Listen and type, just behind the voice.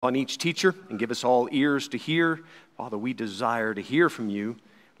On each teacher and give us all ears to hear. Father, we desire to hear from you,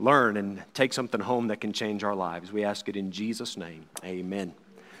 learn, and take something home that can change our lives. We ask it in Jesus' name. Amen.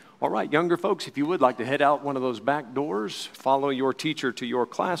 All right, younger folks, if you would like to head out one of those back doors, follow your teacher to your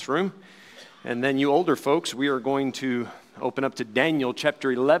classroom. And then you older folks, we are going to open up to Daniel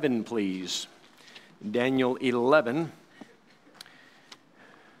chapter 11, please. Daniel 11.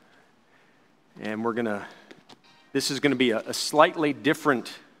 And this is going to be a slightly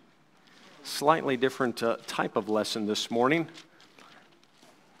different type of lesson this morning.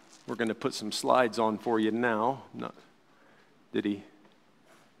 We're going to put some slides on for you now.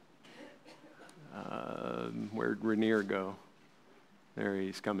 Where'd Rainier go? There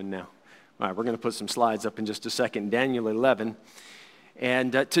he's coming now. All right, we're going to put some slides up in just a second. Daniel 11.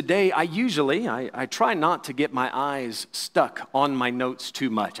 And today, I try not to get my eyes stuck on my notes too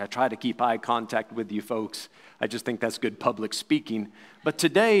much. I try to keep eye contact with you folks. I just think that's good public speaking. But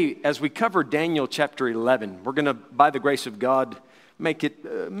today, as we cover Daniel chapter 11, we're going to, by the grace of God, make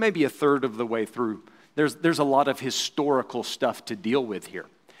it maybe a third of the way through. There's a lot of historical stuff to deal with here.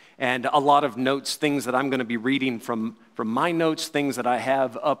 And a lot of notes, things that I'm going to be reading from my notes, things that I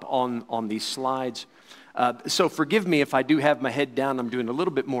have up on these slides. So forgive me if I do have my head down. I'm doing a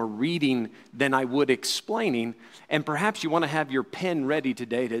little bit more reading than I would explaining. And perhaps you want to have your pen ready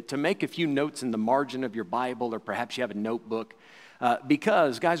today to make a few notes in the margin of your Bible, or perhaps you have a notebook.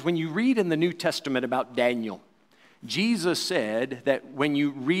 Because, guys, when you read in the New Testament about Daniel, Jesus said that when you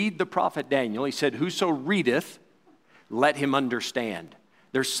read the prophet Daniel, he said, "Whoso readeth, let him understand."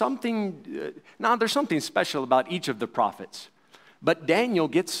 There's something special about each of the prophets. But Daniel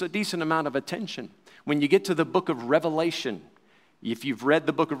gets a decent amount of attention. When you get to the book of Revelation, if you've read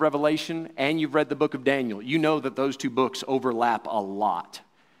the book of Revelation and you've read the book of Daniel, you know that those two books overlap a lot.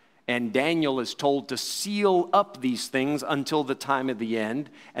 And Daniel is told to seal up these things until the time of the end.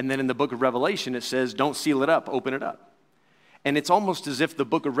 And then in the book of Revelation, it says, don't seal it up, open it up. And it's almost as if the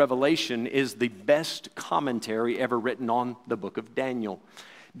book of Revelation is the best commentary ever written on the book of Daniel.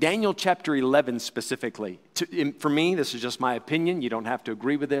 Daniel chapter 11 specifically. For me, this is just my opinion. You don't have to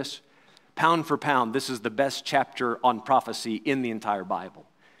agree with this. Pound for pound, this is the best chapter on prophecy in the entire Bible.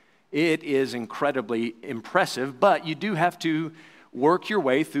 It is incredibly impressive, but you do have to work your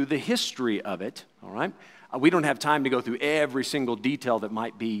way through the history of it, all right? We don't have time to go through every single detail that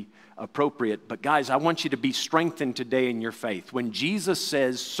might be appropriate, but guys, I want you to be strengthened today in your faith. When Jesus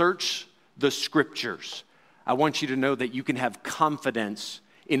says, search the scriptures, I want you to know that you can have confidence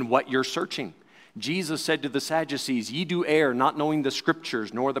in what you're searching. Jesus said to the Sadducees, ye do err, not knowing the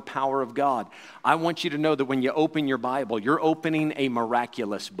scriptures, nor the power of God. I want you to know that when you open your Bible, you're opening a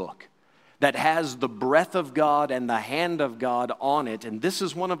miraculous book that has the breath of God and the hand of God on it. And this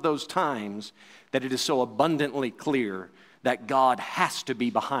is one of those times that it is so abundantly clear that God has to be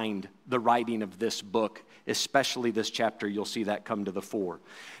behind the writing of this book, especially this chapter. You'll see that come to the fore.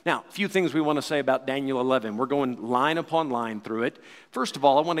 Now, a few things we want to say about Daniel 11. We're going line upon line through it. First of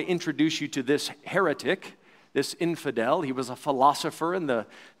all, I want to introduce you to this heretic, this infidel. He was a philosopher in the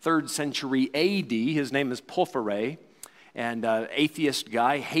 3rd century AD. His name is Porphyry. And atheist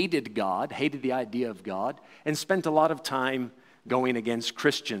guy, hated God, hated the idea of God, and spent a lot of time going against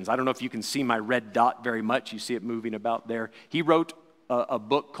Christians. I don't know if you can see my red dot very much. You see it moving about there. He wrote a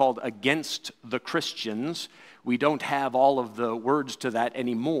book called Against the Christians. We don't have all of the words to that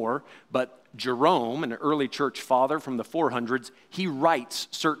anymore, but Jerome, an early church father from the 400s, he writes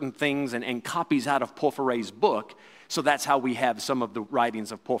certain things and copies out of Porphyry's book. So that's how we have some of the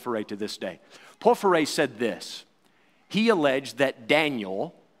writings of Porphyry to this day. Porphyry said this. He alleged that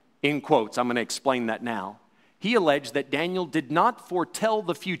Daniel, in quotes, I'm going to explain that now. He alleged that Daniel did not foretell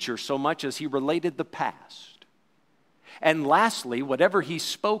the future so much as he related the past. And lastly, whatever he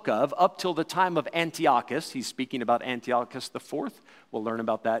spoke of up till the time of Antiochus, he's speaking about Antiochus IV, we'll learn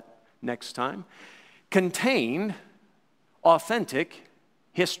about that next time, contained authentic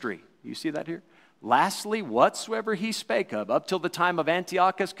history. You see that here? Lastly, whatsoever he spake of up till the time of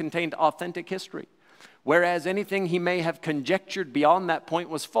Antiochus contained authentic history. Whereas anything he may have conjectured beyond that point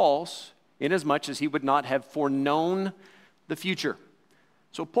was false, inasmuch as he would not have foreknown the future.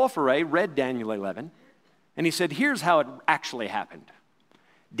 So Porphyry read Daniel 11, and he said, here's how it actually happened.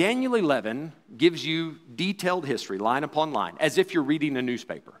 Daniel 11 gives you detailed history, line upon line, as if you're reading a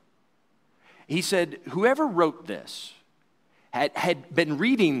newspaper. He said, whoever wrote this had been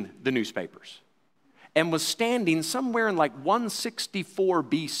reading the newspapers and was standing somewhere in like 164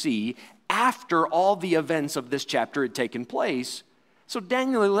 BC after all the events of this chapter had taken place. So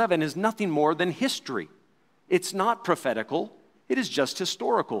Daniel 11 is nothing more than history. It's not prophetical. It is just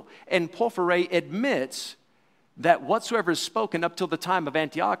historical. And Porphyry admits that whatsoever is spoken up till the time of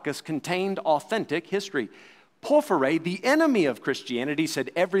Antiochus contained authentic history. Porphyry, the enemy of Christianity,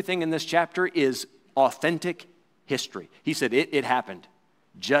 said everything in this chapter is authentic history. He said it happened,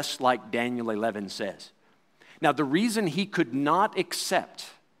 just like Daniel 11 says. Now, the reason he could not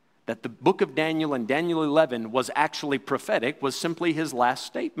accept that the book of Daniel and Daniel 11 was actually prophetic was simply his last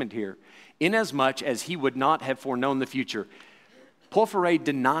statement here. Inasmuch as he would not have foreknown the future. Porphyry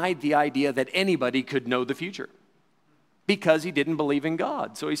denied the idea that anybody could know the future because he didn't believe in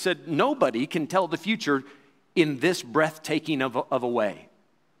God. So he said, nobody can tell the future in this breathtaking of a way.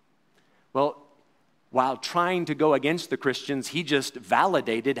 Well, while trying to go against the Christians, he just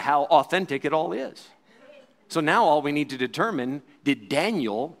validated how authentic it all is. So now all we need to determine, did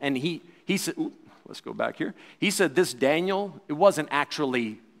Daniel, and he said, let's go back here. He said this Daniel, it wasn't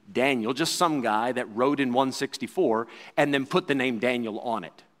actually Daniel, just some guy that wrote in 164 and then put the name Daniel on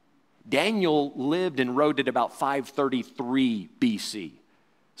it. Daniel lived and wrote at about 533 BC.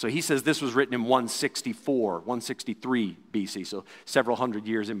 So he says this was written in 163 BC, so several hundred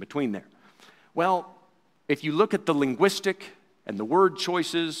years in between there. Well, if you look at the linguistic and the word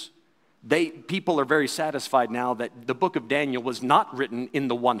choices, people are very satisfied now that the book of Daniel was not written in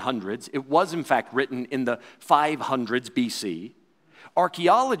the 100s. It was, in fact, written in the 500s BC.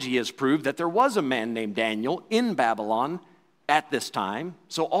 Archaeology has proved that there was a man named Daniel in Babylon at this time.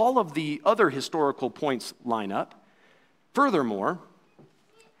 So all of the other historical points line up. Furthermore,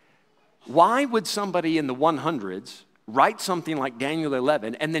 why would somebody in the 100s write something like Daniel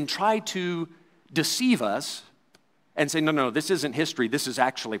 11 and then try to deceive us and say, no, this isn't history, this is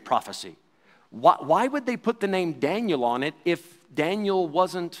actually prophecy? Why would they put the name Daniel on it if Daniel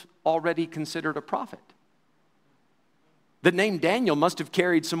wasn't already considered a prophet? The name Daniel must have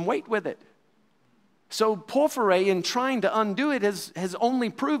carried some weight with it. So Porphyry, in trying to undo it, has only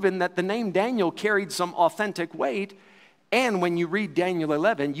proven that the name Daniel carried some authentic weight. And when you read Daniel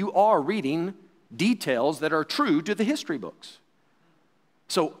 11, you are reading details that are true to the history books.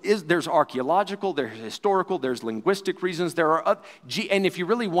 So there's archaeological, there's historical, there's linguistic reasons. And if you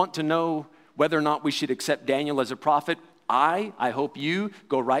really want to know whether or not we should accept Daniel as a prophet, I hope you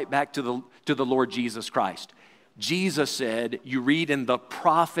go right back to the Lord Jesus Christ. Jesus said, you read in the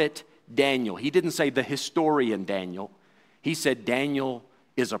prophet Daniel. He didn't say the historian Daniel. He said Daniel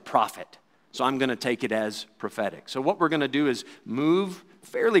is a prophet. So I'm going to take it as prophetic. So what we're going to do is move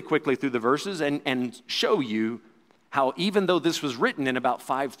fairly quickly through the verses and show you how even though this was written in about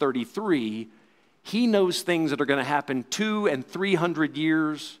 533, he knows things that are going to happen 200 and 300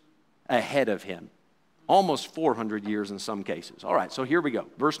 years ahead of him. Almost 400 years in some cases. All right, so here we go.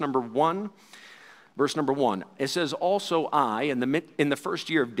 Verse number 1. It says, also I, in the first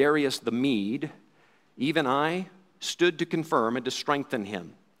year of Darius the Mede, even I stood to confirm and to strengthen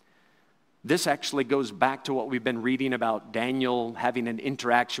him. This actually goes back to what we've been reading about Daniel having an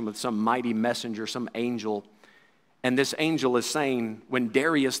interaction with some mighty messenger, some angel. And this angel is saying, when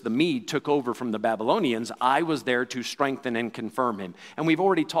Darius the Mede took over from the Babylonians, I was there to strengthen and confirm him. And we've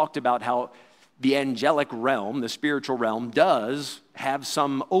already talked about how the angelic realm, the spiritual realm, does have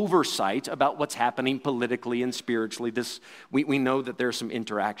some oversight about what's happening politically and spiritually. We know that there's some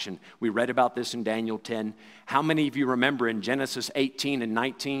interaction. We read about this in Daniel 10. How many of you remember in Genesis 18 and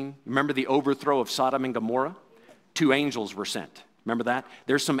 19? Remember the overthrow of Sodom and Gomorrah? 2 angels were sent. Remember that?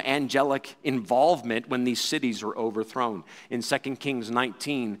 There's some angelic involvement when these cities are overthrown. In 2 Kings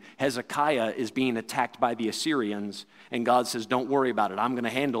 19, Hezekiah is being attacked by the Assyrians, and God says, don't worry about it. I'm going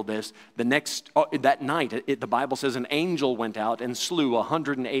to handle this. That night, the Bible says an angel went out and slew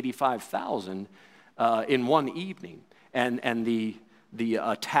 185,000 in one evening, and the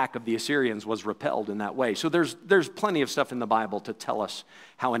attack of the Assyrians was repelled in that way. So there's plenty of stuff in the Bible to tell us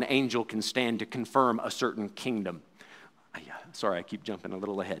how an angel can stand to confirm a certain kingdom. Sorry, I keep jumping a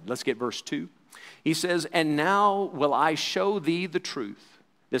little ahead. Let's get verse 2. He says, and now will I show thee the truth.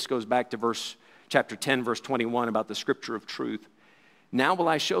 This goes back to chapter 10, verse 21 about the scripture of truth. Now will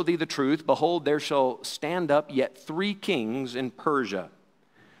I show thee the truth. Behold, there shall stand up yet 3 kings in Persia.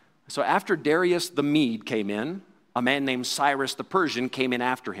 So after Darius the Mede came in, a man named Cyrus the Persian came in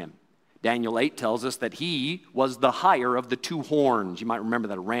after him. Daniel 8 tells us that he was the higher of the 2 horns. You might remember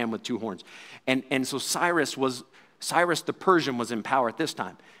that, a ram with 2 horns. And so Cyrus the Persian was in power at this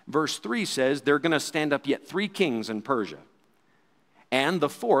time. Verse 3 says, they're going to stand up yet 3 kings in Persia. And the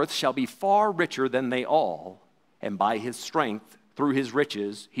 4th shall be far richer than they all, and by his strength, through his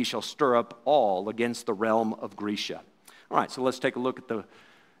riches, he shall stir up all against the realm of Grecia. All right, so let's take a look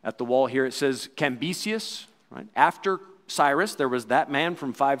at the wall here. It says Cambyses, right? After Cyrus, there was that man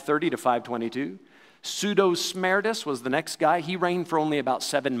from 530 to 522. Pseudo-Smerdis was the next guy. He reigned for only about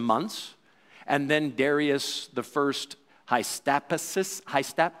 7 months. And then Darius the first Hystaspes.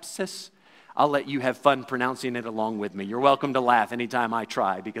 I'll let you have fun pronouncing it along with me. You're welcome to laugh anytime I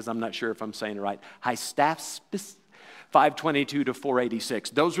try because I'm not sure if I'm saying it right. Hystaspes, 522 to 486.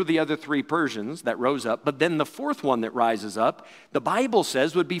 Those were the other three Persians that rose up. But then the fourth one that rises up, the Bible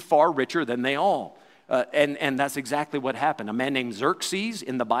says would be far richer than they all. And that's exactly what happened. A man named Xerxes,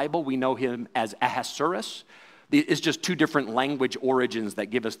 in the Bible, we know him as Ahasuerus. It's just two different language origins that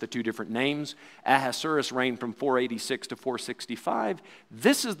give us the two different names. Ahasuerus reigned from 486 to 465.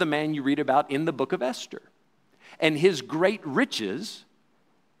 This is the man you read about in the book of Esther. And his great riches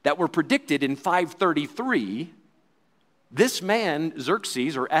that were predicted in 533, this man,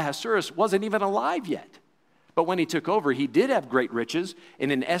 Xerxes or Ahasuerus, wasn't even alive yet. But when he took over, he did have great riches.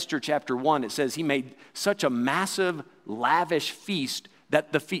 And in Esther chapter 1, it says he made such a massive, lavish feast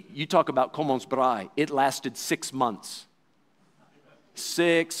that the feast, you talk about Commons Brai, it lasted 6 months.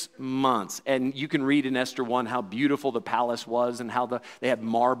 6 months. And you can read in Esther 1 how beautiful the palace was and how they had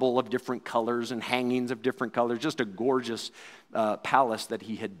marble of different colors and hangings of different colors. Just a gorgeous palace that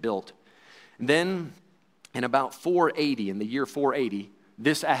he had built. And then in about 480, in the year 480,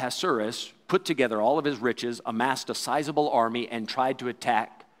 this Ahasuerus put together all of his riches, amassed a sizable army, and tried to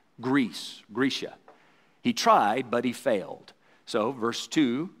attack Grecia. He tried, but he failed. So, verse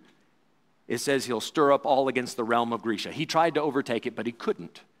 2, it says he'll stir up all against the realm of Grecia. He tried to overtake it, but he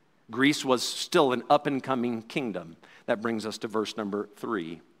couldn't. Greece was still an up-and-coming kingdom. That brings us to verse number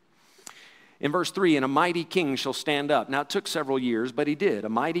 3. In verse 3, and a mighty king shall stand up. Now, it took several years, but he did. A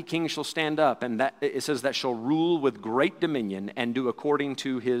mighty king shall stand up, and that it says that shall rule with great dominion and do according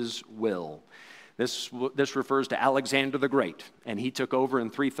to his will. This refers to Alexander the Great, and he took over in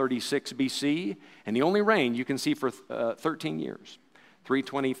 336 BC, and he only reigned, you can see, for 13 years,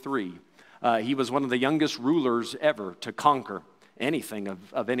 323. He was one of the youngest rulers ever to conquer anything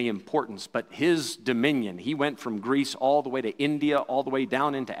of any importance, but his dominion, he went from Greece all the way to India, all the way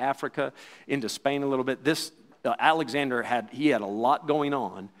down into Africa, into Spain a little bit. Alexander had a lot going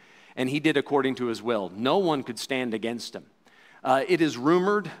on, and he did according to his will. No one could stand against him. It is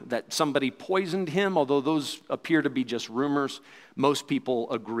rumored that somebody poisoned him, although those appear to be just rumors. Most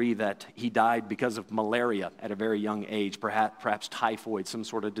people agree that he died because of malaria at a very young age, perhaps typhoid, some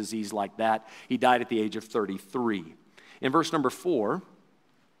sort of disease like that. He died at the age of 33. In verse number 4,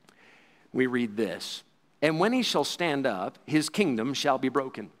 we read this, and when he shall stand up, his kingdom shall be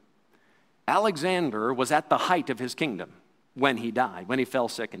broken. Alexander was at the height of his kingdom when he died, when he fell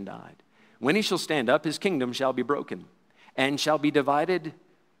sick and died. When he shall stand up, his kingdom shall be broken, and shall be divided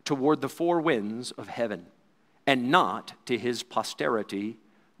toward the four winds of heaven, and not to his posterity,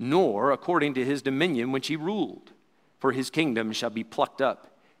 nor according to his dominion which he ruled. For his kingdom shall be plucked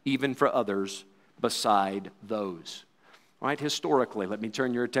up, even for others beside those. All right, historically, let me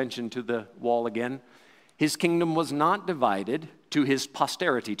turn your attention to the wall again. His kingdom was not divided to his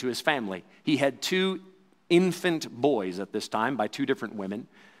posterity, to his family. He had 2 infant boys at this time by 2 different women.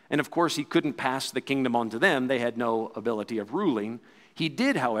 And of course, he couldn't pass the kingdom on to them. They had no ability of ruling. He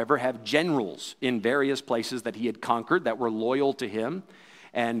did, however, have generals in various places that he had conquered that were loyal to him.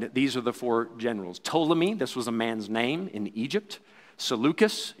 And these are the 4 generals. Ptolemy, this was a man's name, in Egypt.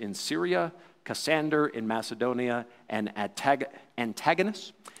 Seleucus in Syria. Cassander in Macedonia. And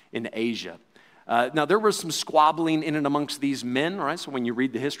Antigonus in Asia. Now, there was some squabbling in and amongst these men, right? So when you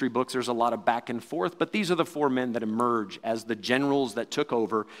read the history books, there's a lot of back and forth. But these are the 4 men that emerge as the generals that took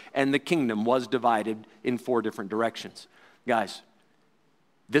over, and the kingdom was divided in 4 different directions. Guys,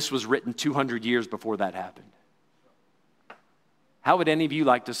 this was written 200 years before that happened. How would any of you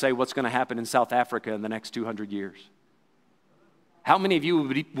like to say what's going to happen in South Africa in the next 200 years? How many of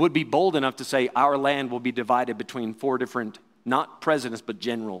you would be bold enough to say our land will be divided between 4 different, not presidents, but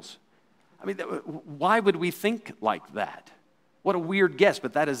generals? I mean, why would we think like that? What a weird guess,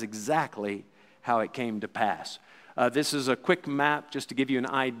 but that is exactly how it came to pass. This is a quick map just to give you an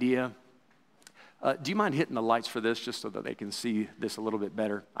idea. Do you mind hitting the lights for this just so that they can see this a little bit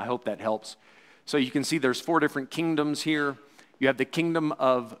better? I hope that helps. So you can see there's 4 different kingdoms here. You have the kingdom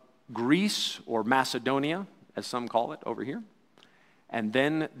of Greece, or Macedonia, as some call it over here. And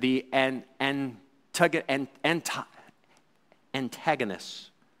then the antagonists.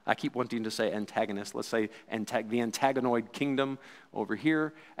 I keep wanting to say antagonist. Let's say the Antagonoid kingdom over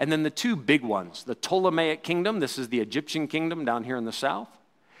here. And then the 2 big ones, the Ptolemaic kingdom. This is the Egyptian kingdom down here in the south.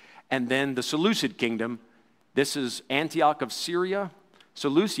 And then the Seleucid kingdom. This is Antioch of Syria.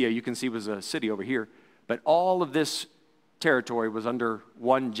 Seleucia, you can see, was a city over here. But all of this territory was under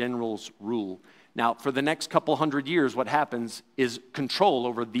one general's rule. Now, for the next couple hundred years, what happens is control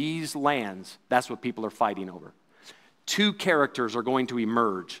over these lands. That's what people are fighting over. 2 characters are going to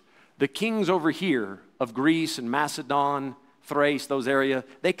emerge. The kings over here of Greece and Macedon, Thrace, those areas,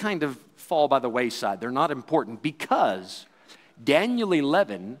 they kind of fall by the wayside. They're not important because Daniel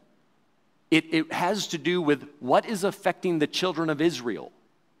 11, it has to do with what is affecting the children of Israel.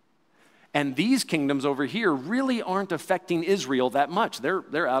 And these kingdoms over here really aren't affecting Israel that much.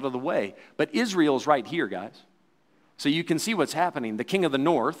 They're out of the way. But Israel's right here, guys. So you can see what's happening. The king of the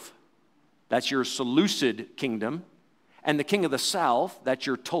north, that's your Seleucid kingdom. And the king of the south, that's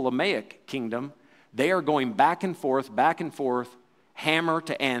your Ptolemaic kingdom. They are going back and forth, hammer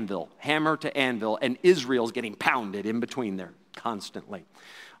to anvil, and Israel's getting pounded in between there constantly.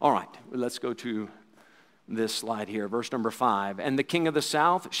 All right, let's go to this slide here, verse number 5. And the king of the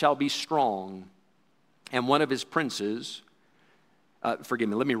south shall be strong, and one of his princes, let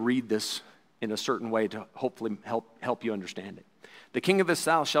me read this in a certain way to hopefully help you understand it. The king of the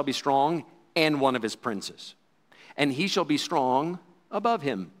south shall be strong, and one of his princes, and he shall be strong above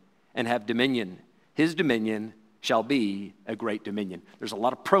him, and have dominion. His dominion shall be a great dominion. There's a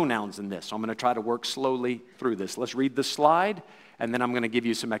lot of pronouns in this, so I'm going to try to work slowly through this. Let's read the slide, and then I'm going to give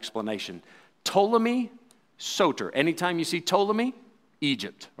you some explanation. Ptolemy, Soter. Anytime you see Ptolemy,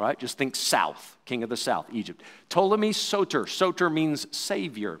 Egypt, right? Just think south, king of the south, Egypt. Ptolemy, Soter. Soter means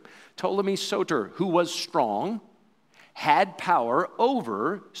savior. Ptolemy, Soter, who was strong, had power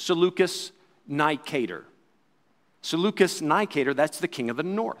over Seleucus Nicator. Seleucus Nicator, that's the king of the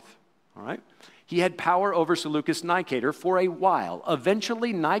north, all right? He had power over Seleucus Nicator for a while.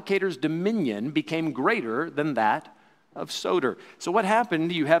 Eventually, Nicator's dominion became greater than that of Soter. So what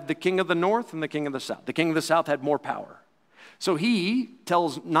happened? You have the king of the north and the king of the south. The king of the south had more power. So he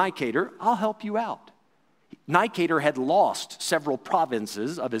tells Nicator, I'll help you out. Nicator had lost several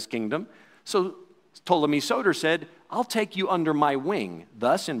provinces of his kingdom. So Ptolemy Soter said, I'll take you under my wing.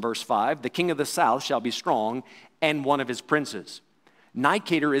 Thus, in verse 5, the king of the south shall be strong, and one of his princes.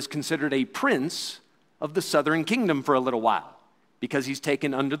 Nicator is considered a prince of the southern kingdom for a little while because he's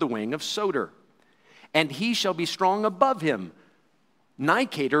taken under the wing of Soter. And he shall be strong above him.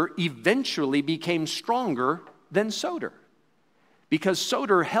 Nicator eventually became stronger than Soter because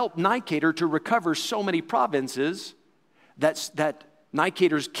Soter helped Nicator to recover so many provinces that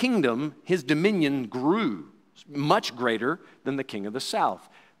Nicator's kingdom, his dominion, grew much greater than the king of the south,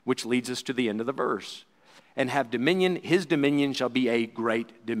 which leads us to the end of the verse. And have dominion, his dominion shall be a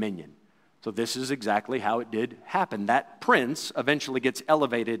great dominion. So this is exactly how it did happen. That prince eventually gets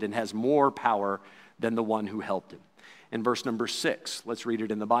elevated and has more power than the one who helped him. In verse number 6, let's read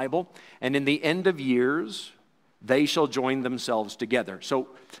it in the Bible. And in the end of years, they shall join themselves together. So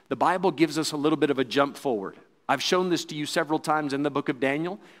the Bible gives us a little bit of a jump forward. I've shown this to you several times in the book of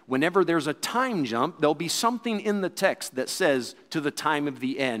Daniel. Whenever there's a time jump, there'll be something in the text that says to the time of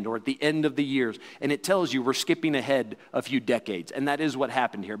the end or at the end of the years. And it tells you we're skipping ahead a few decades. And that is what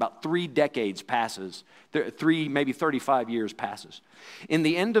happened here. About 3 decades passes. 3, maybe 35 years passes. In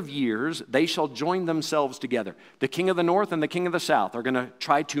the end of years, they shall join themselves together. The king of the north and the king of the south are going to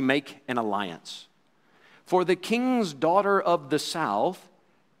try to make an alliance. For the king's daughter of the south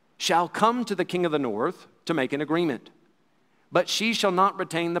shall come to the king of the north to make an agreement. But she shall not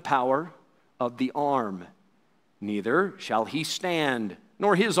retain the power of the arm, neither shall he stand,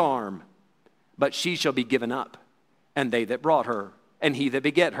 nor his arm, but she shall be given up, and they that brought her, and he that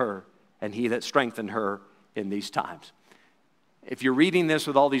beget her, and he that strengthened her in these times. If you're reading this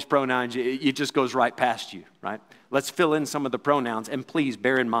with all these pronouns, it just goes right past you, right? Let's fill in some of the pronouns, and please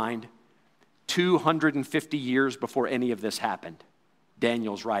bear in mind, 250 years before any of this happened,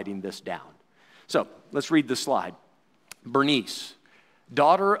 Daniel's writing this down. So let's read the slide. Bernice,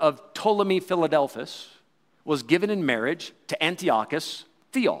 daughter of Ptolemy Philadelphus, was given in marriage to Antiochus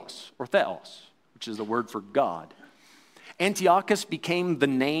Theos, which is the word for God. Antiochus became the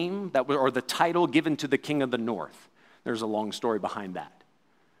name or the title given to the king of the north. There's a long story behind that.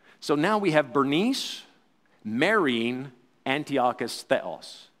 So now we have Bernice marrying Antiochus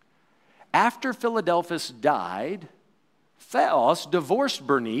Theos. After Philadelphus died, Theos divorced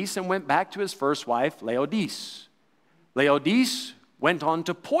Bernice and went back to his first wife, Laodice. Laodice went on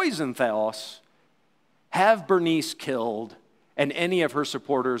to poison Theos, have Bernice killed, and any of her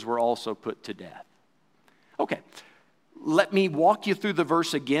supporters were also put to death. Okay, let me walk you through the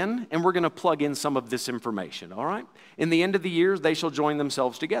verse again, and we're going to plug in some of this information, all right? In the end of the years, they shall join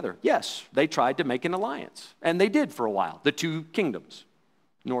themselves together. Yes, they tried to make an alliance, and they did for a while, the 2 kingdoms,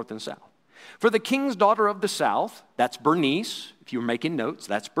 north and south. For the king's daughter of the south, that's Bernice, if you're making notes,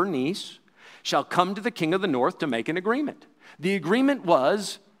 that's Bernice, shall come to the king of the north to make an agreement. The agreement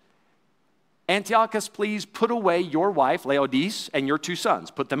was, Antiochus, please put away your wife, Laodice, and your 2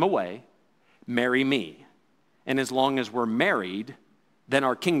 sons. Put them away. Marry me. And as long as we're married, then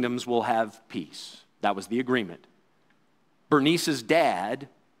our kingdoms will have peace. That was the agreement. Bernice's dad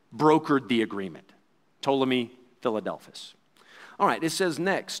brokered the agreement. Ptolemy Philadelphus. All right, it says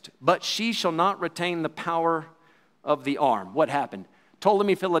next, but she shall not retain the power of the arm. What happened?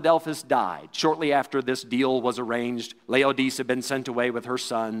 Ptolemy Philadelphus died. Shortly after this deal was arranged, Laodice had been sent away with her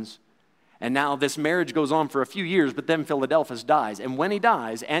sons. And now this marriage goes on for a few years, but then Philadelphus dies. And when he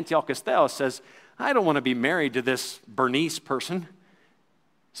dies, Antiochus Theos says, I don't want to be married to this Bernice person.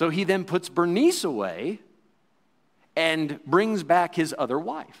 So he then puts Bernice away and brings back his other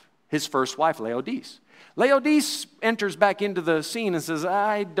wife, his first wife, Laodice. Laodice enters back into the scene and says,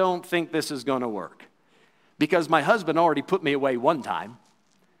 I don't think this is going to work because my husband already put me away one time,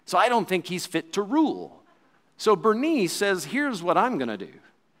 so I don't think he's fit to rule. So Bernice says, here's what I'm going to do.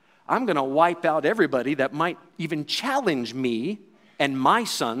 I'm going to wipe out everybody that might even challenge me and my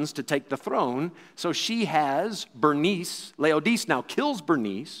sons to take the throne. So she has Bernice, Laodice now kills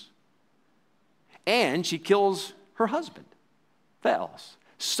Bernice, and she kills her husband, Theos,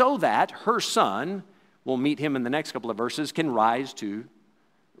 so that her son, we'll meet him in the next couple of verses, can rise to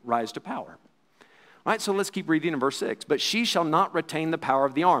power. All right, so let's keep reading in verse 6. But she shall not retain the power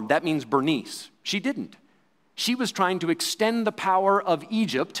of the arm. That means Bernice. She didn't. She was trying to extend the power of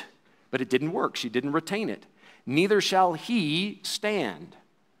Egypt, but it didn't work. She didn't retain it. Neither shall he stand.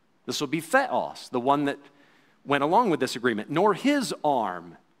 This will be Theos, the one that went along with this agreement, nor his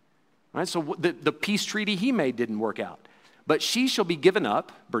arm. All right, so the peace treaty he made didn't work out. But she shall be given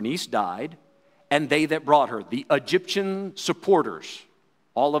up, Bernice died, and they that brought her, the Egyptian supporters,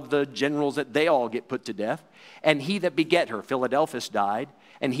 all of the generals, that they all get put to death. And he that beget her, Philadelphus, died,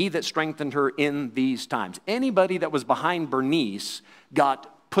 and he that strengthened her in these times. Anybody that was behind Bernice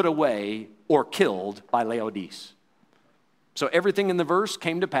got put away or killed by Laodice. So everything in the verse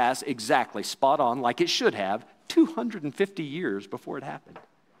came to pass exactly, spot on, like it should have, 250 years before it happened.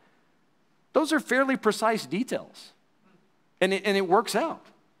 Those are fairly precise details. And it works out.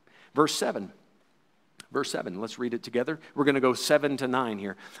 Verse 7. Verse 7, let's read it together. We're going to go 7 to 9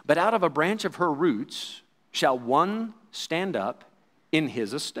 here. But out of a branch of her roots shall one stand up in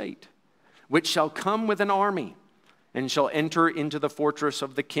his estate, which shall come with an army, and shall enter into the fortress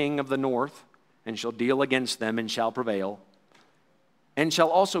of the king of the north, and shall deal against them, and shall prevail, and shall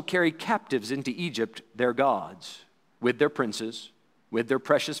also carry captives into Egypt their gods, with their princes, with their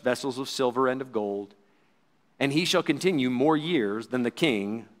precious vessels of silver and of gold, and he shall continue more years than the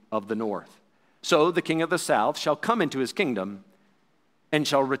king of the north. So the king of the south shall come into his kingdom and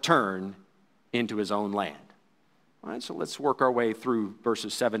shall return into his own land. All right, so let's work our way through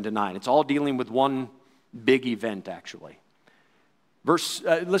verses 7 to 9. It's all dealing with one big event, actually. Let's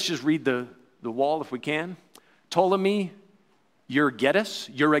just read the wall if we can. Ptolemy Euergetes,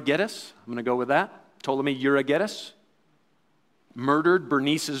 I'm going to go with that. Ptolemy Euergetes murdered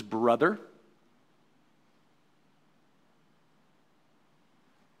Bernice's brother.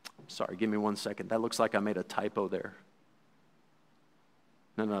 Sorry, give me 1 second. That looks like I made a typo there.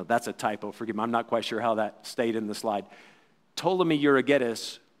 No, that's a typo. Forgive me. I'm not quite sure how that stayed in the slide. Ptolemy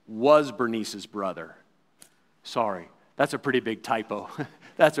Euergetes was Bernice's brother. Sorry, that's a pretty big typo.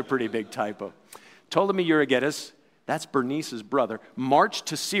 That's a pretty big typo. Ptolemy Euergetes, that's Bernice's brother, marched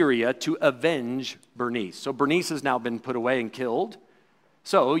to Syria to avenge Bernice. So Bernice has now been put away and killed.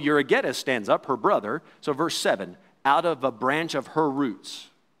 So Euergetes stands up, her brother. So verse 7, out of a branch of her roots.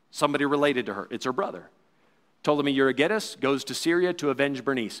 Somebody related to her. It's her brother. Ptolemy Euergetes goes to Syria to avenge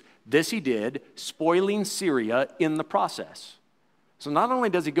Bernice. This he did, spoiling Syria in the process. So not only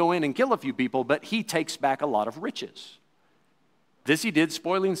does he go in and kill a few people, but he takes back a lot of riches. This he did,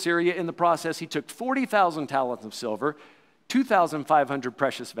 spoiling Syria in the process. He took 40,000 talents of silver, 2,500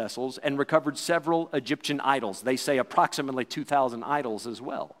 precious vessels, and recovered several Egyptian idols. They say approximately 2,000 idols as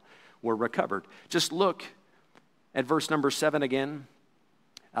well were recovered. Just look at verse number 7 again.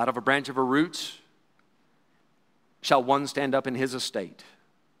 Out of a branch of her roots shall one stand up in his estate.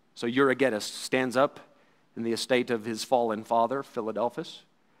 So Euergetes stands up in the estate of his fallen father, Philadelphus,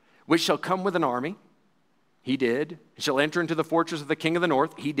 which shall come with an army. He did. And shall enter into the fortress of the king of the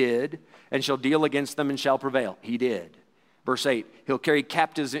north. He did. And shall deal against them and shall prevail. He did. Verse 8, he'll carry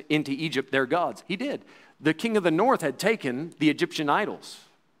captives into Egypt, their gods. He did. The king of the north had taken the Egyptian idols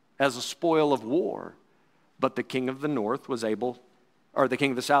as a spoil of war, but the king of the north was able, or the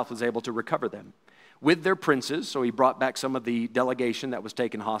king of the south was able to recover them. With their princes, so he brought back some of the delegation that was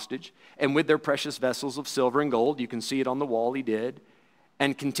taken hostage, and with their precious vessels of silver and gold, you can see it on the wall, he did,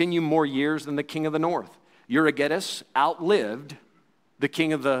 and continue more years than the king of the north. Euergetes outlived the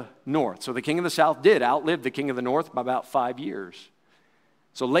king of the north. So the king of the south did outlive the king of the north by about 5 years.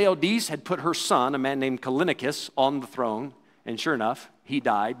 So Laodice had put her son, a man named Callinicus, on the throne. And sure enough, he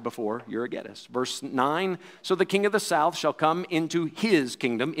died before Euergetes. Verse 9, so the king of the south shall come into his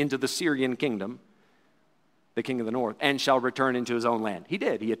kingdom, into the Syrian kingdom, the king of the north, and shall return into his own land. He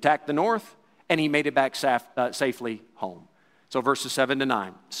did. He attacked the north, and he made it back safely home. So verses 7 to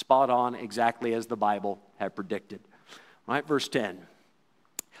 9, spot on exactly as the Bible had predicted. All right, verse 10.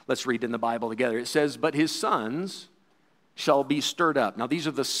 Let's read in the Bible together. It says, but his sons shall be stirred up. Now these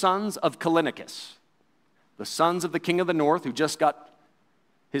are the sons of Callinicus, the sons of the king of the north who just got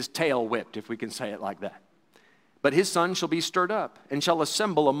his tail whipped, if we can say it like that. But his son shall be stirred up and shall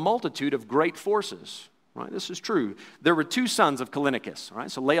assemble a multitude of great forces. Right, this is true. There were two sons of Callinicus.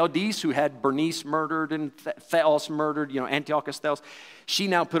 Right, so Laodice, who had Bernice murdered and Theos murdered, Antiochus Theos, she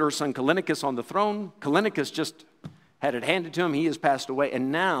now put her son Callinicus on the throne. Callinicus just had it handed to him. He has passed away,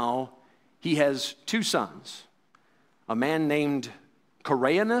 and now he has two sons. A man named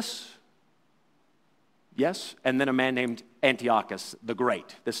Coreanus, yes, and then a man named Antiochus the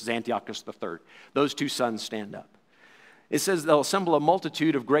Great. This is Antiochus the Third. Those two sons stand up. It says they'll assemble a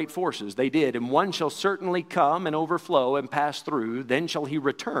multitude of great forces. They did. And one shall certainly come and overflow and pass through. Then shall he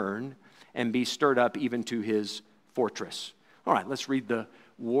return and be stirred up even to his fortress. All right, let's read the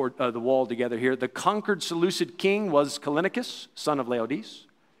wall together here. The conquered Seleucid king was Callinicus, son of Laodice.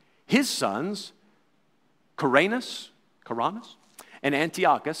 His sons, Coranus, and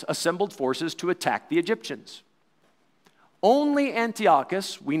Antiochus assembled forces to attack the Egyptians. Only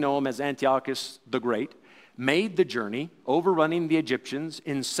Antiochus, we know him as Antiochus the Great, made the journey, overrunning the Egyptians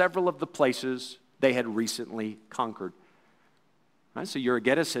in several of the places they had recently conquered. Right, so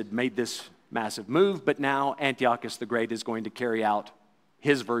Euergetes had made this massive move, but now Antiochus the Great is going to carry out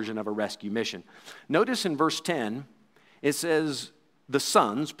his version of a rescue mission. Notice in verse 10, it says, the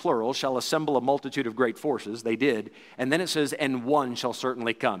sons, plural, shall assemble a multitude of great forces. They did. And then it says, and one shall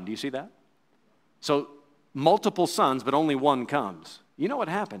certainly come. Do you see that? So multiple sons, but only one comes. You know what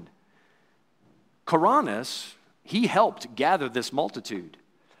happened? Coranus, he helped gather this multitude,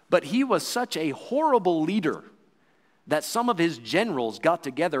 but he was such a horrible leader that some of his generals got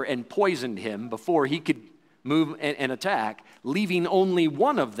together and poisoned him before he could move and attack, leaving only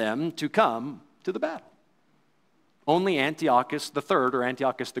one of them to come to the battle. Only Antiochus the Third, or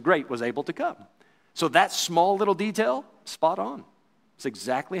Antiochus the Great, was able to come. So that small little detail, spot on. It's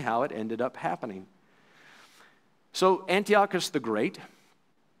exactly how it ended up happening. So Antiochus the Great,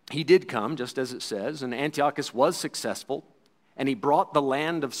 he did come, just as it says, and Antiochus was successful, and he brought the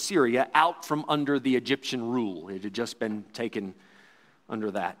land of Syria out from under the Egyptian rule. It had just been taken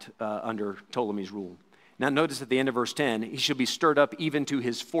under under Ptolemy's rule. Now notice at the end of verse 10, he shall be stirred up even to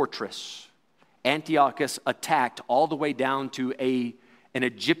his fortress. Antiochus attacked all the way down to an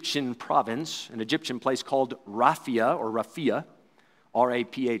Egyptian province, an Egyptian place called Raphia, or Raphia,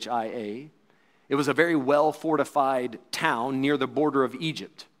 R-A-P-H-I-A. It was a very well-fortified town near the border of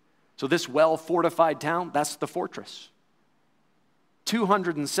Egypt. So this well-fortified town, that's the fortress.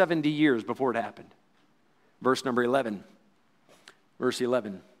 270 years before it happened. Verse 11.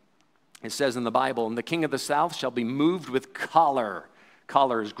 It says in the Bible, and the king of the south shall be moved with choler.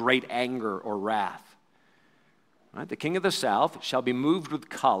 Choler is great anger or wrath. Right? The king of the south shall be moved with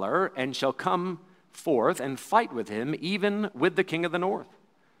choler and shall come forth and fight with him, even with the king of the north.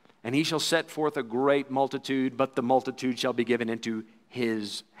 And he shall set forth a great multitude, but the multitude shall be given into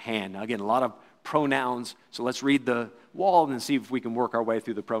his hand. Now, again, a lot of pronouns. So let's read the wall and see if we can work our way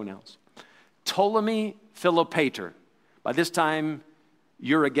through the pronouns. Ptolemy Philopator. By this time,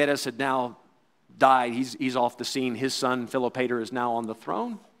 Euergetes had now died. He's off the scene. His son Philopator is now on the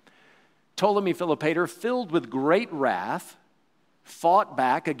throne. Ptolemy Philopator, filled with great wrath, fought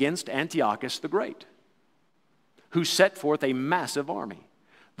back against Antiochus the Great, who set forth a massive army.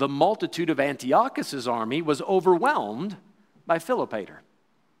 The multitude of Antiochus's army was overwhelmed by Philopator,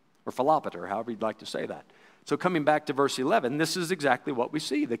 or Philopator, however you'd like to say that. So coming back to verse 11, this is exactly what we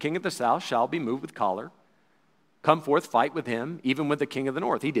see. The king of the south shall be moved with choler. Come forth, fight with him, even with the king of the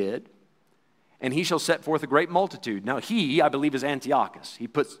north. He did. And he shall set forth a great multitude. Now he, I believe, is Antiochus. He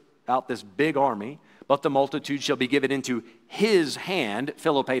puts out this big army, but the multitude shall be given into his hand,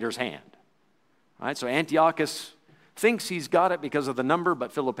 Philopator's hand. All right, so Antiochus thinks he's got it because of the number,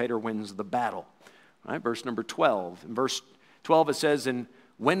 but Philopator wins the battle. All right, verse number 12. In verse 12 it says, and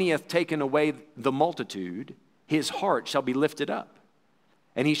when he hath taken away the multitude, his heart shall be lifted up,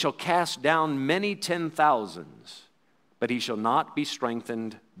 and he shall cast down many 10,000s, but he shall not be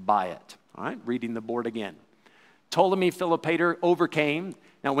strengthened by it. All right, reading the board again. Ptolemy Philopator overcame.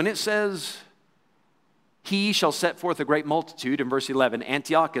 Now, when it says he shall set forth a great multitude, in verse 11,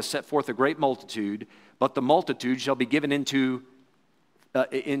 Antiochus set forth a great multitude, but the multitude shall be given into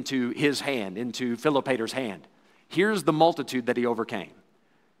his hand, into Philopator's hand. Here's the multitude that he overcame.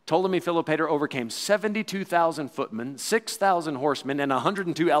 Ptolemy Philopator overcame 72,000 footmen, 6,000 horsemen, and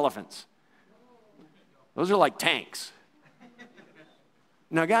 102 elephants. Those are like tanks.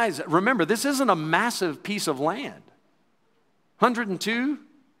 Now, guys, remember, this isn't a massive piece of land. 102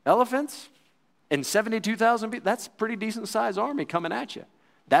 elephants and 72,000 people. That's a pretty decent-sized army coming at you.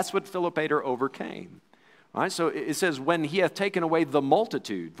 That's what Philopator overcame. All right, so it says, when he hath taken away the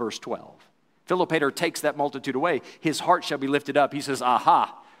multitude, verse 12. Philopator takes that multitude away. His heart shall be lifted up. He says,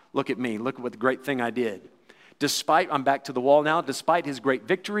 aha, look at me. Look at what the great thing I did. I'm back to the wall now. Despite his great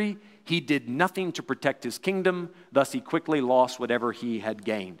victory, he did nothing to protect his kingdom. Thus, he quickly lost whatever he had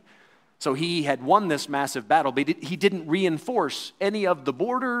gained. So he had won this massive battle, but he didn't reinforce any of the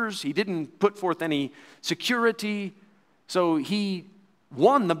borders. He didn't put forth any security. So he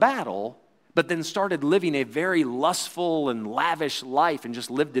won the battle, but then started living a very lustful and lavish life and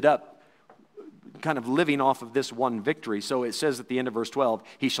just lived it up, kind of living off of this one victory. So it says at the end of verse 12,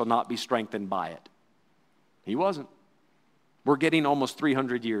 he shall not be strengthened by it. He wasn't. We're getting almost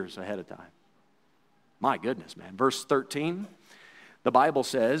 300 years ahead of time. My goodness, man. Verse 13, the Bible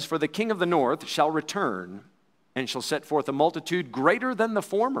says, for the king of the north shall return and shall set forth a multitude greater than the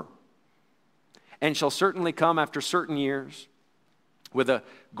former, and shall certainly come after certain years with a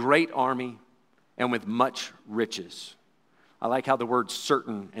great army and with much riches. I like how the word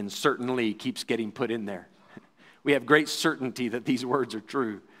certain and certainly keeps getting put in there. We have great certainty that these words are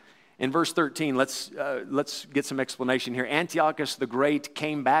true. In verse 13, let's get some explanation here. Antiochus the Great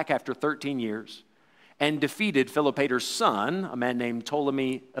came back after 13 years and defeated Philopator's son, a man named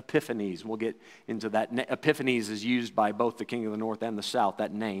Ptolemy Epiphanes. We'll get into that. Epiphanes is used by both the king of the north and the south,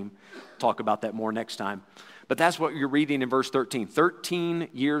 that name. Talk about that more next time. But that's what you're reading in verse 13. 13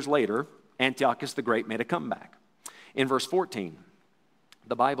 years later, Antiochus the Great made a comeback. In verse 14,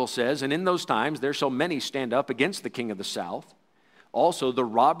 the Bible says, and in those times there shall many stand up against the king of the south. Also the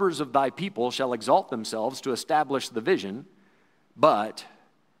robbers of thy people shall exalt themselves to establish the vision, but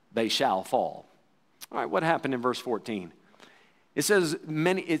they shall fall. All right, what happened in verse 14? It says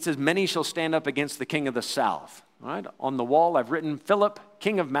many shall stand up against the king of the south. All right, on the wall I've written, Philip,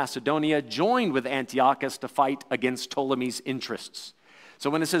 king of Macedonia, joined with Antiochus to fight against Ptolemy's interests. So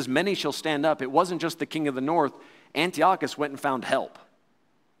when it says many shall stand up, it wasn't just the king of the north. Antiochus went and found help.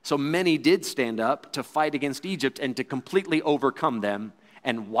 So many did stand up to fight against Egypt and to completely overcome them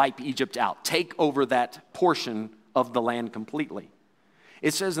and wipe Egypt out, take over that portion of the land completely.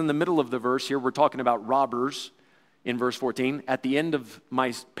 It says in the middle of the verse here, we're talking about robbers in verse 14. At the end of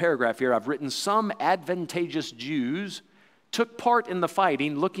my paragraph here, I've written, some advantageous Jews took part in the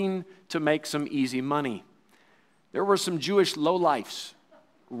fighting looking to make some easy money. There were some Jewish lowlifes,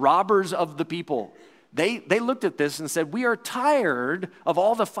 robbers of the people. They looked at this and said, we are tired of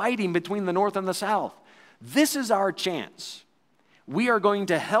all the fighting between the north and the south. This is our chance. We are going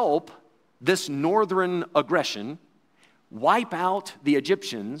to help this northern aggression wipe out the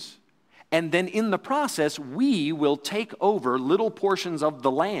Egyptians, and then in the process, we will take over little portions of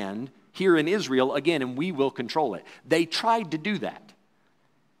the land here in Israel again, and we will control it. They tried to do that.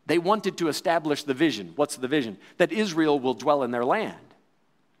 They wanted to establish the vision. What's the vision? That Israel will dwell in their land.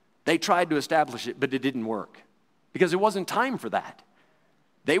 They tried to establish it, but it didn't work because it wasn't time for that.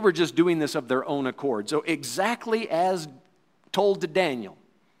 They were just doing this of their own accord. So exactly as told to Daniel,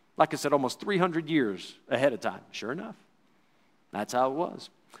 like I said, almost 300 years ahead of time. Sure enough, that's how it was.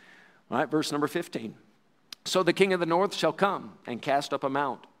 All right, verse number 15. So the king of the north shall come and cast up a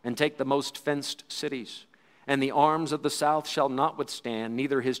mount and take the most fenced cities. And the arms of the south shall not withstand,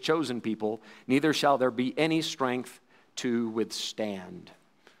 neither his chosen people, neither shall there be any strength to withstand.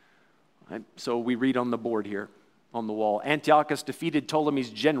 Right, so we read on the board here, on the wall, Antiochus defeated Ptolemy's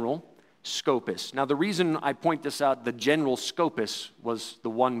general, Scopas. Now the reason I point this out, the general Scopas was the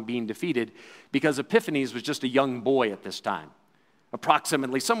one being defeated, because Epiphanes was just a young boy at this time,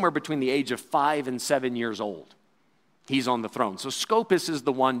 approximately somewhere between the age of 5 and 7 years old. He's on the throne. So Scopas is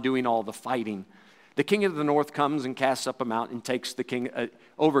the one doing all the fighting. The king of the north comes and casts up a mount and takes the king,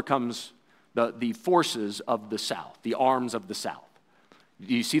 overcomes the forces of the south, the arms of the south.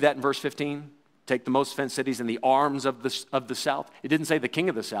 Do you see that in verse 15? Take the most fenced cities and the arms of the south. It didn't say the king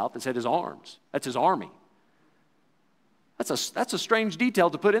of the south. It said his arms. That's his army. That's a strange detail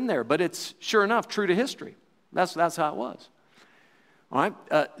to put in there, but it's sure enough true to history. That's how it was. All right.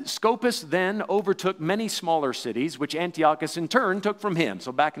 Scopas then overtook many smaller cities, which Antiochus in turn took from him.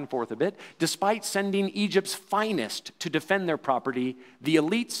 So back and forth a bit. Despite sending Egypt's finest to defend their property, the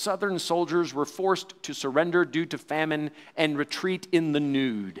elite southern soldiers were forced to surrender due to famine and retreat in the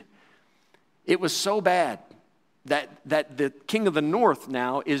nude. It was so bad that the king of the north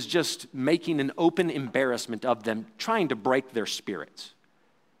now is just making an open embarrassment of them, trying to break their spirits,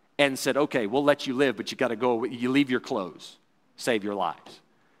 and said, okay, we'll let you live, but you got to go, you leave your clothes, save your lives.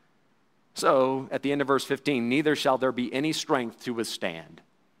 So at the end of verse 15, neither shall there be any strength to withstand.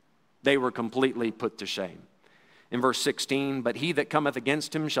 They were completely put to shame. In verse 16, but he that cometh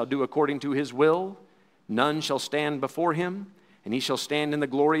against him shall do according to his will. None shall stand before him, and he shall stand in the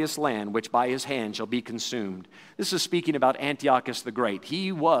glorious land, which by his hand shall be consumed. This is speaking about Antiochus the Great.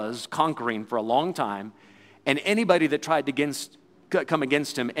 He was conquering for a long time, and anybody that tried to come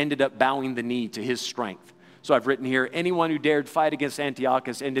against him ended up bowing the knee to his strength. So I've written here, anyone who dared fight against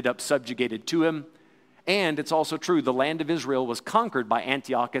Antiochus ended up subjugated to him. And it's also true, the land of Israel was conquered by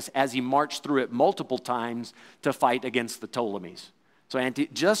Antiochus as he marched through it multiple times to fight against the Ptolemies. So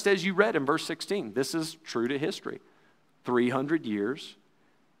just as you read in verse 16, this is true to history. 300 years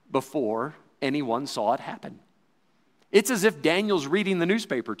before anyone saw it happen. It's as if Daniel's reading the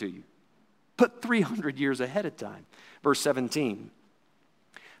newspaper to you, but 300 years ahead of time. Verse 17.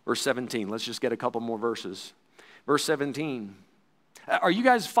 Verse 17, let's just get a couple more verses. Verse 17. Are you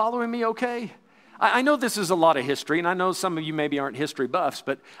guys following me okay? I know this is a lot of history, and I know some of you maybe aren't history buffs,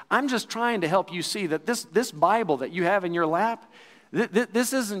 but I'm just trying to help you see that this Bible that you have in your lap,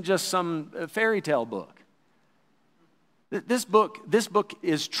 this isn't just some fairy tale book. This book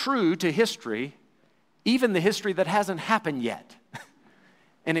is true to history, even the history that hasn't happened yet.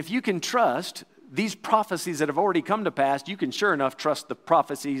 And if you can trust these prophecies that have already come to pass, you can sure enough trust the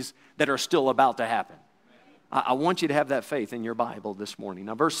prophecies that are still about to happen. I want you to have that faith in your Bible this morning.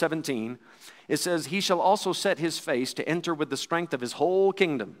 Now, verse 17, it says, he shall also set his face to enter with the strength of his whole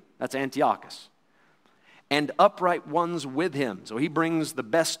kingdom. That's Antiochus. And upright ones with him. So he brings the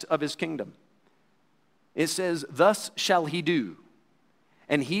best of his kingdom. It says, thus shall he do.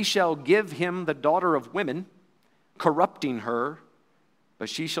 And he shall give him the daughter of women, corrupting her, but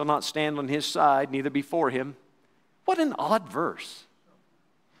she shall not stand on his side, neither before him. What an odd verse.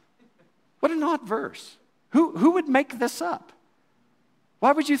 What an odd verse. Who would make this up?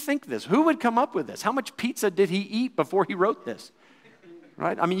 Why would you think this? Who would come up with this? How much pizza did he eat before he wrote this?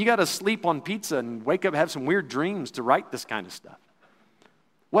 Right? I mean, you got to sleep on pizza and wake up, have some weird dreams to write this kind of stuff.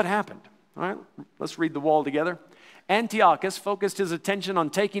 What happened? All right, let's read the wall together. Antiochus focused his attention on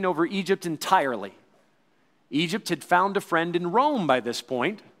taking over Egypt entirely. Egypt had found a friend in Rome by this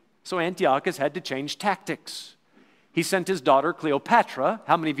point, so Antiochus had to change tactics. He sent his daughter Cleopatra.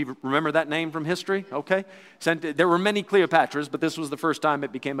 How many of you remember that name from history? Okay. There were many Cleopatras, but this was the first time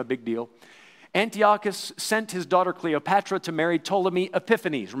it became a big deal. Antiochus sent his daughter Cleopatra to marry Ptolemy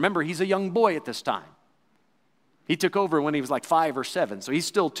Epiphanes. Remember, he's a young boy at this time. He took over when he was like 5 or 7, so he's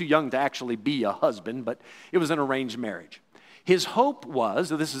still too young to actually be a husband, but it was an arranged marriage. His hope was,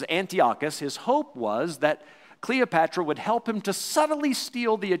 this is Antiochus, his hope was that Cleopatra would help him to subtly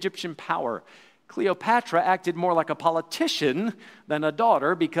steal the Egyptian power. Cleopatra acted more like a politician than a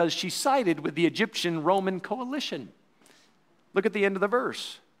daughter because she sided with the Egyptian-Roman coalition. Look at the end of the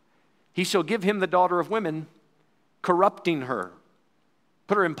verse. He shall give him the daughter of women, corrupting her.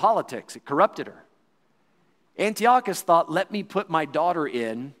 Put her in politics. It corrupted her. Antiochus thought, let me put my daughter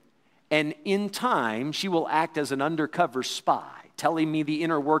in, and in time she will act as an undercover spy, telling me the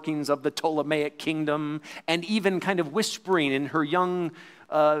inner workings of the Ptolemaic kingdom, and even kind of whispering in her young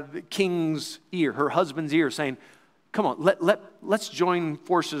king's ear, her husband's ear, saying, come on, let's join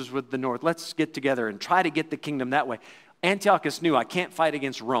forces with the north. Let's get together and try to get the kingdom that way. Antiochus knew, I can't fight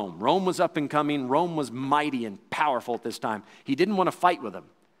against Rome. Rome was up and coming. Rome was mighty and powerful at this time. He didn't want to fight with them.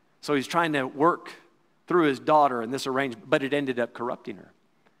 So he's trying to work through his daughter in this arrangement, but it ended up corrupting her.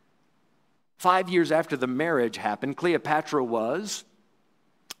 5 years after the marriage happened, Cleopatra was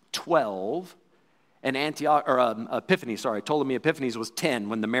 12, and Ptolemy Epiphanes was 10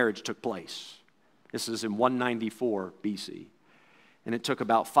 when the marriage took place. This is in 194 BC. And it took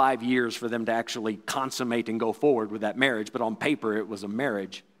about 5 years for them to actually consummate and go forward with that marriage, but on paper it was a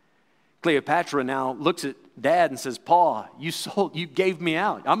marriage. Cleopatra now looks at Dad and says, Pa, you gave me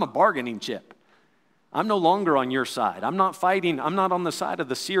out. I'm a bargaining chip. I'm no longer on your side. I'm not fighting. I'm not on the side of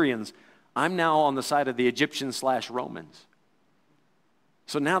the Syrians. I'm now on the side of the Egyptians/Romans.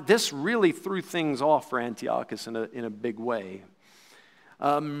 So now this really threw things off for Antiochus in a big way.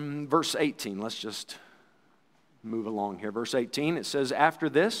 Verse 18, let's just move along here. Verse 18, it says, after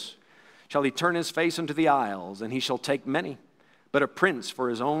this shall he turn his face unto the isles, and he shall take many. But a prince for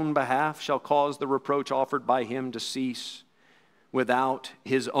his own behalf shall cause the reproach offered by him to cease. Without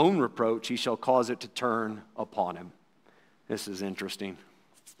his own reproach, he shall cause it to turn upon him. This is interesting.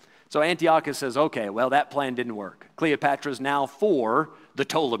 So Antiochus says, okay, well, that plan didn't work. Cleopatra's now for the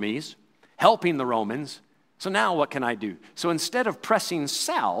Ptolemies, helping the Romans. So now what can I do? So instead of pressing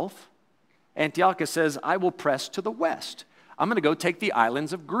south, Antiochus says, I will press to the west. I'm going to go take the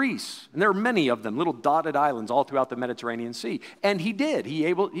islands of Greece. And there are many of them, little dotted islands all throughout the Mediterranean Sea. And he did.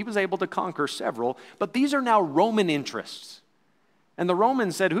 He was able to conquer several. But these are now Roman interests. And the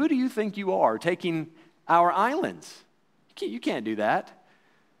Romans said, who do you think you are taking our islands? You can't do that.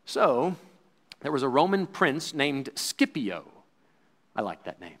 So there was a Roman prince named Scipio. I like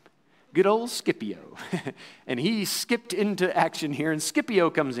that name. Good old Scipio. And he skipped into action here. And Scipio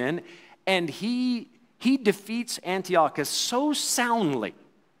comes in and he defeats Antiochus so soundly.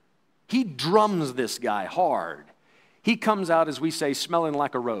 He drums this guy hard. He comes out, as we say, smelling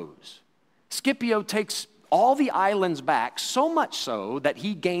like a rose. Scipio takes all the islands back, so much so that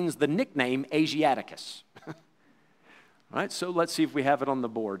he gains the nickname Asiaticus. All right, so let's see if we have it on the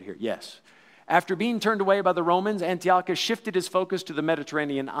board here. Yes. After being turned away by the Romans, Antiochus shifted his focus to the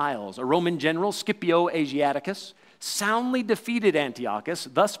Mediterranean Isles. A Roman general, Scipio Asiaticus, soundly defeated Antiochus,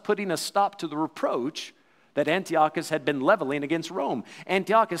 thus putting a stop to the reproach that Antiochus had been leveling against Rome.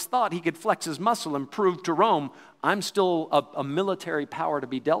 Antiochus thought he could flex his muscle and prove to Rome, I'm still a military power to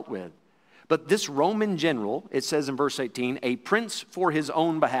be dealt with. But this Roman general, it says in verse 18, a prince for his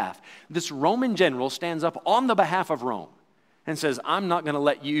own behalf. This Roman general stands up on the behalf of Rome and says, I'm not going to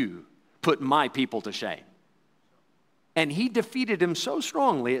let you put my people to shame. And he defeated him so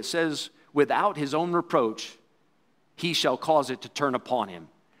strongly, it says, without his own reproach, he shall cause it to turn upon him.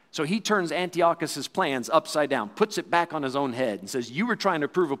 So he turns Antiochus' plans upside down, puts it back on his own head, and says, you were trying to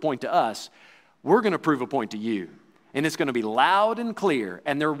prove a point to us, we're going to prove a point to you. And it's going to be loud and clear.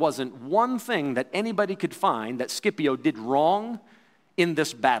 And there wasn't one thing that anybody could find that Scipio did wrong in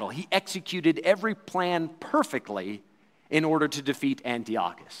this battle. He executed every plan perfectly in order to defeat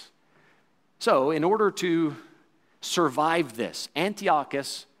Antiochus. So in order to survive this,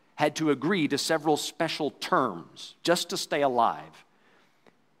 Antiochus had to agree to several special terms just to stay alive.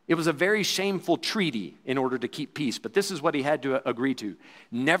 It was a very shameful treaty in order to keep peace, but this is what he had to agree to.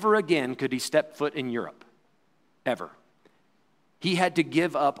 Never again could he step foot in Europe, ever. He had to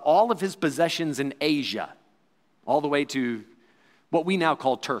give up all of his possessions in Asia, all the way to what we now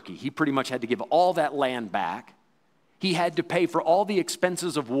call Turkey. He pretty much had to give all that land back. He had to pay for all the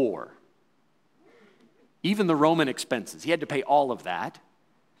expenses of war, even the Roman expenses. He had to pay all of that.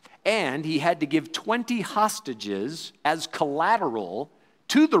 And he had to give 20 hostages as collateral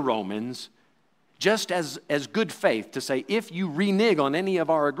to the Romans, just as good faith to say, if you renege on any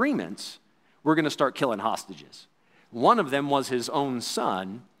of our agreements, we're going to start killing hostages. One of them was his own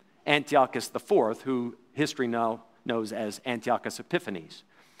son, Antiochus IV, who history now knows as Antiochus Epiphanes.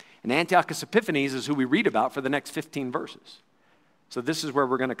 And Antiochus Epiphanes is who we read about for the next 15 verses. So this is where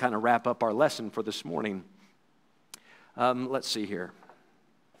we're going to kind of wrap up our lesson for this morning. Let's see here.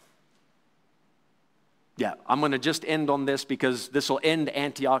 Yeah, I'm going to just end on this because this will end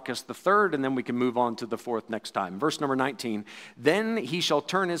Antiochus III, and then we can move on to the fourth next time. Verse number 19, then he shall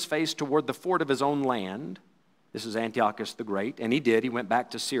turn his face toward the fort of his own land. This is Antiochus the Great, and he did. He went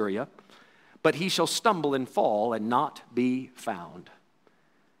back to Syria. But he shall stumble and fall and not be found.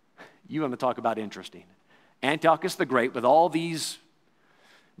 You want to talk about interesting. Antiochus the Great, with all these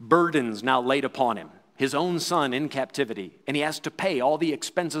burdens now laid upon him, his own son in captivity, and he has to pay all the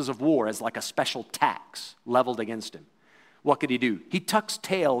expenses of war as like a special tax leveled against him. What could he do? He tucks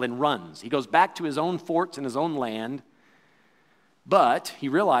tail and runs. He goes back to his own forts and his own land, but he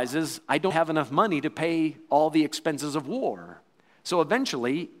realizes, I don't have enough money to pay all the expenses of war. So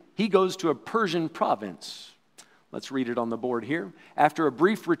eventually, he goes to a Persian province. Let's read it on the board here. After a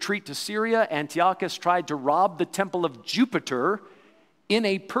brief retreat to Syria, Antiochus tried to rob the temple of Jupiter in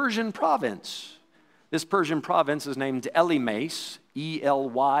a Persian province. This Persian province is named Elymais,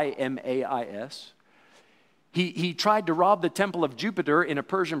 E-L-Y-M-A-I-S. He tried to rob the temple of Jupiter in a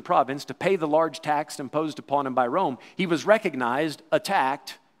Persian province to pay the large tax imposed upon him by Rome. He was recognized,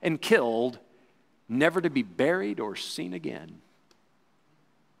 attacked, and killed, never to be buried or seen again.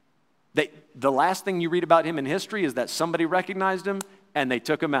 The last thing you read about him in history is that somebody recognized him and they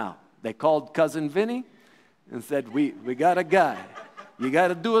took him out. They called Cousin Vinny and said, we got a guy. You got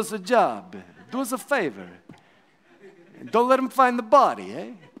to do us a job. Do us a favor. And don't let him find the body,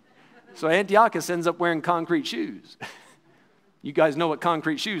 eh? So Antiochus ends up wearing concrete shoes. You guys know what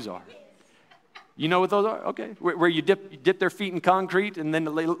concrete shoes are. You know what those are? Okay. Where you dip their feet in concrete and then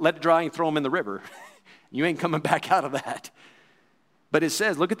let it dry and throw them in the river. You ain't coming back out of that. But it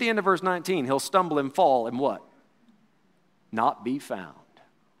says, look at the end of verse 19. He'll stumble and fall and what? Not be found.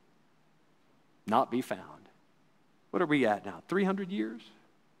 Not be found. What are we at now? 300 years?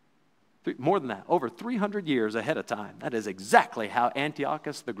 More than that, over 300 years ahead of time. That is exactly how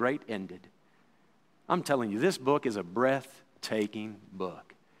Antiochus the Great ended. I'm telling you, this book is a breathtaking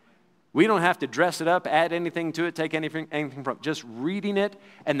book. We don't have to dress it up, add anything to it, take anything from it. Just reading it,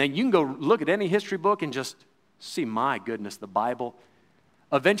 and then you can go look at any history book and just see, my goodness, the Bible.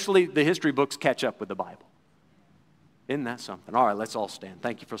 Eventually, the history books catch up with the Bible. Isn't that something? All right, let's all stand.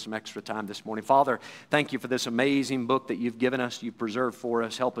 Thank you for some extra time this morning. Father, thank you for this amazing book that you've given us, you've preserved for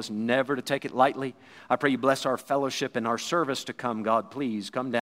us. Help us never to take it lightly. I pray you bless our fellowship and our service to come. God, please come down.